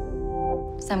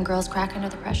 Some girls crack under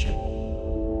the pressure.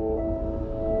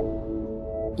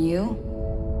 You're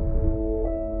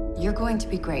going to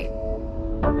be great.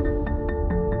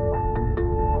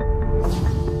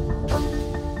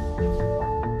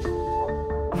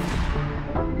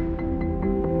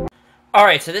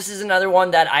 Alright, so this is another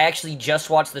one that I actually just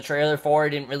watched the trailer for. I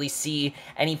didn't really see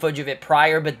any footage of it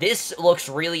prior, but this looks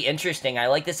really interesting. I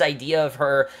like this idea of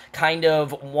her kind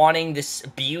of wanting this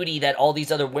beauty that all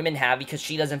these other women have because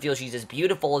she doesn't feel she's as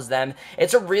beautiful as them.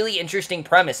 It's a really interesting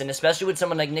premise, and especially with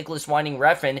someone like Nicholas Winding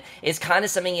Refn, it's kind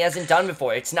of something he hasn't done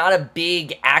before. It's not a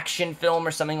big action film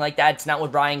or something like that. It's not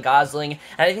with Ryan Gosling,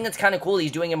 and I think that's kind of cool.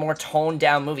 He's doing a more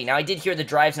toned-down movie. Now, I did hear The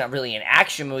Drive's not really an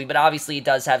action movie, but obviously it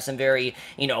does have some very,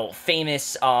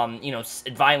 famous,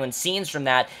 violent scenes from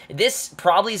that. This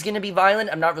probably is going to be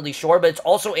violent. I'm not really sure, but it's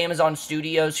also Amazon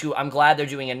Studios, who I'm glad they're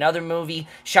doing another movie.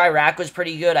 Chirac was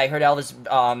pretty good. I heard Elvis,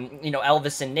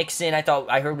 Elvis and Nixon,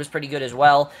 I heard was pretty good as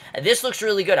well. This looks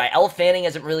really good. Elle Fanning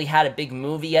hasn't really had a big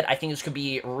movie yet. I think this could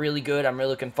be really good. I'm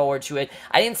really looking forward to it.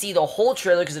 I didn't see the whole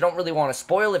trailer because I don't really want to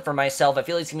spoil it for myself. I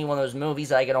feel like it's going to be one of those movies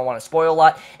that I don't want to spoil a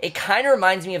lot. It kind of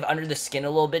reminds me of Under the Skin a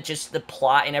little bit, just the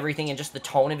plot and everything and just the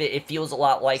tone of it. It feels a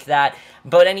lot like that.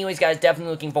 But anyways, guys,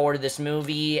 definitely looking forward to this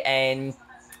movie, and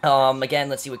again,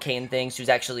 let's see what Caden thinks, who's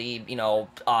actually,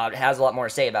 has a lot more to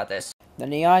say about this. The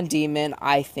Neon Demon,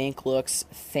 I think, looks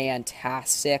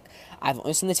fantastic. I've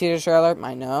only seen the teaser trailer.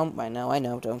 I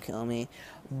know, don't kill me.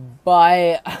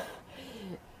 But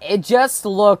it just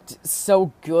looked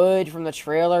so good from the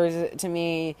trailers to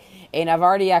me, and I've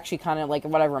already actually kind of,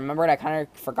 what I remembered, I kind of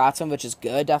forgot some, which is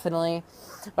good, definitely.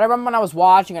 But I remember when I was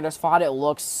watching, I just thought it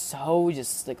looked so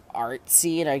just,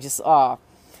 artsy, and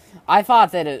I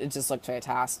thought that it just looked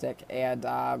fantastic, and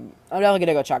I'm definitely going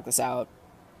to go check this out.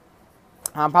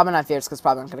 Probably not theaters, because it's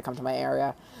probably not going to come to my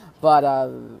area, but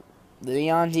The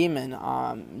Neon Demon,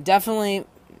 definitely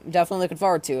looking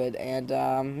forward to it,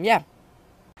 and, yeah.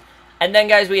 And then,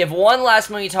 guys, we have one last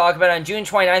movie to talk about on June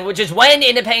 29th, which is when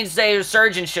Independence Day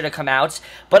Resurgence should have come out.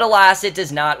 But alas, it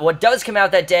does not. What does come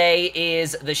out that day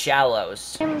is The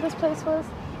Shallows. You know what this place was?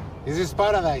 This is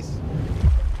paradise.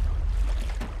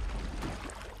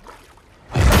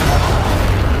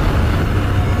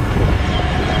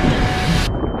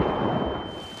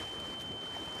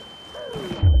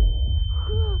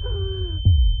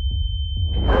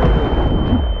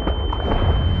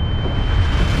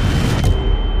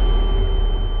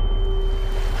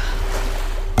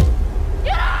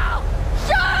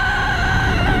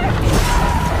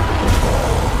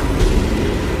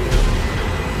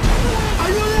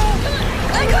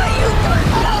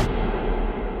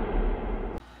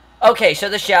 Okay, so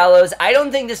The Shallows. I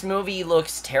don't think this movie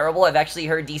looks terrible. I've actually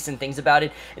heard decent things about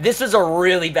it. This was a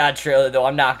really bad trailer, though,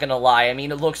 I'm not gonna lie. I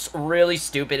mean, it looks really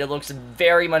stupid. It looks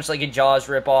very much like a Jaws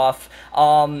ripoff.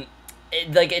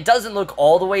 It doesn't look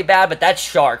all the way bad, but that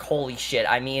shark, holy shit.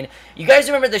 I mean, you guys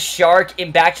remember the shark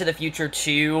in Back to the Future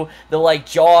 2? The,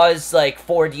 Jaws,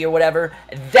 4D or whatever?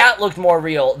 That looked more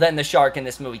real than the shark in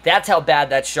this movie. That's how bad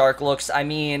that shark looks. I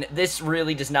mean, this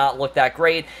really does not look that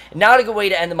great. Not a good way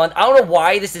to end the month. I don't know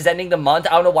why this is ending the month.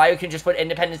 I don't know why we can just put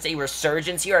Independence Day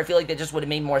Resurgence here. I feel like that just would have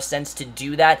made more sense to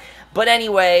do that. But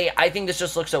anyway, I think this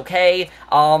just looks okay.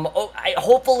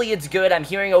 Hopefully it's good. I'm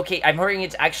hearing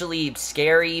it's actually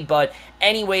scary, but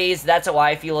anyways, that's how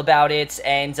I feel about it,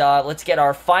 and let's get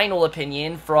our final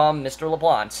opinion from Mr.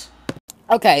 LaPlante.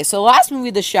 Okay, so last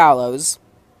movie, The Shallows,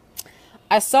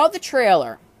 I saw the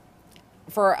trailer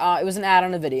for, it was an ad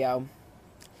on a video,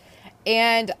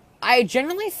 and I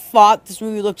genuinely thought this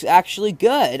movie looked actually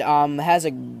good. It has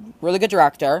a really good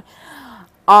director,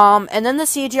 and then the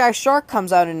CGI shark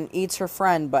comes out and eats her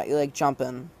friend by,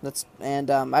 jumping.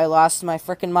 I lost my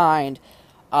freaking mind.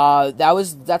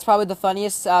 That's probably the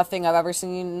funniest thing I've ever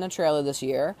seen in a trailer this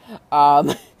year.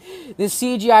 The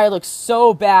CGI looks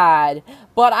so bad,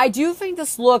 but I do think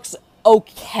this looks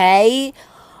okay.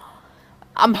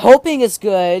 I'm hoping it's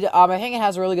good. I think it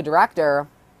has a really good director,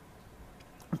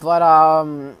 but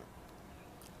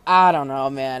I don't know,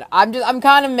 man. I'm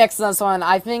kind of mixed on this one.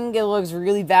 I think it looks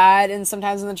really bad and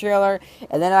sometimes in the trailer,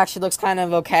 and then it actually looks kind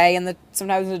of okay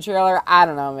sometimes in the trailer. I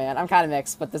don't know, man. I'm kind of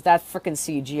mixed, but that freaking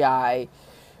CGI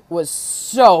was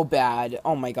so bad.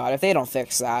 Oh my god, if they don't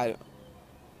fix that.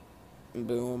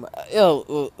 Boom.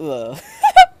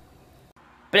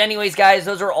 But anyways, guys,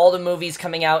 those are all the movies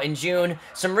coming out in June.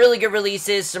 Some really good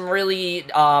releases, some really,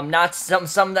 not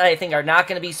some that I think are not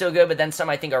going to be so good, but then some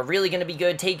I think are really going to be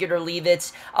good. Take it or leave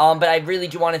it. But I really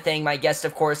do want to thank my guest,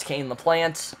 of course, Caden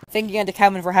LaPlante. Thank you again to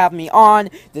Kevin for having me on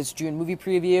this June movie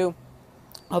preview.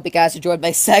 Hope you guys enjoyed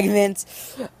my segment,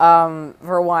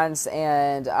 for once,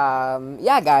 and,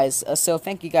 yeah, guys, so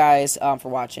thank you guys, for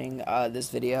watching, this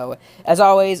video. As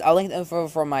always, I'll link the info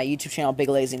from my YouTube channel, Big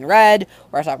Lazy and Red,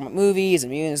 where I talk about movies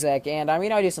and music, and, you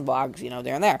know, I do some vlogs, you know,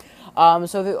 there and there.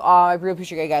 So, if, I really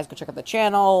appreciate you guys go check out the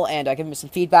channel, and, give me some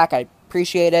feedback, I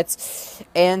appreciate it,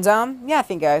 and, yeah,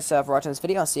 thank you guys, for watching this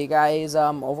video. I'll see you guys,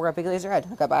 over at Big Lazy and Red.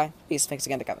 Okay, bye. Peace. Thanks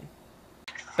again to Kevin.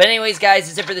 But anyways, guys,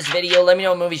 that's it for this video. Let me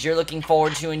know what movies you're looking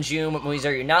forward to in June. What movies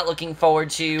are you not looking forward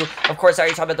to? Of course, I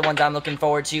already talked about the ones I'm looking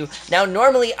forward to. Now,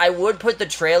 normally, I would put the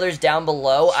trailers down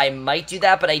below. I might do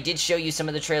that, but I did show you some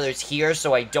of the trailers here,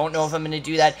 so I don't know if I'm going to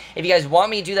do that. If you guys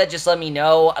want me to do that, just let me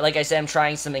know. Like I said, I'm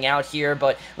trying something out here,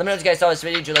 but let me know what you guys thought of this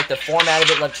video. Do you like the format of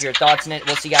it? Love to hear your thoughts on it.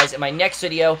 We'll see you guys in my next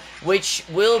video, which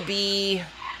will be...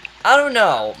 I don't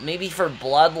know, maybe for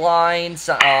Bloodlines,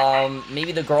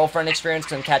 maybe the girlfriend experience,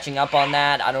 because I'm catching up on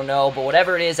that, I don't know, but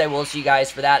whatever it is, I will see you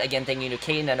guys for that. Again, thank you to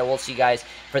Caden, and I will see you guys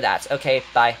for that. Okay,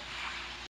 bye.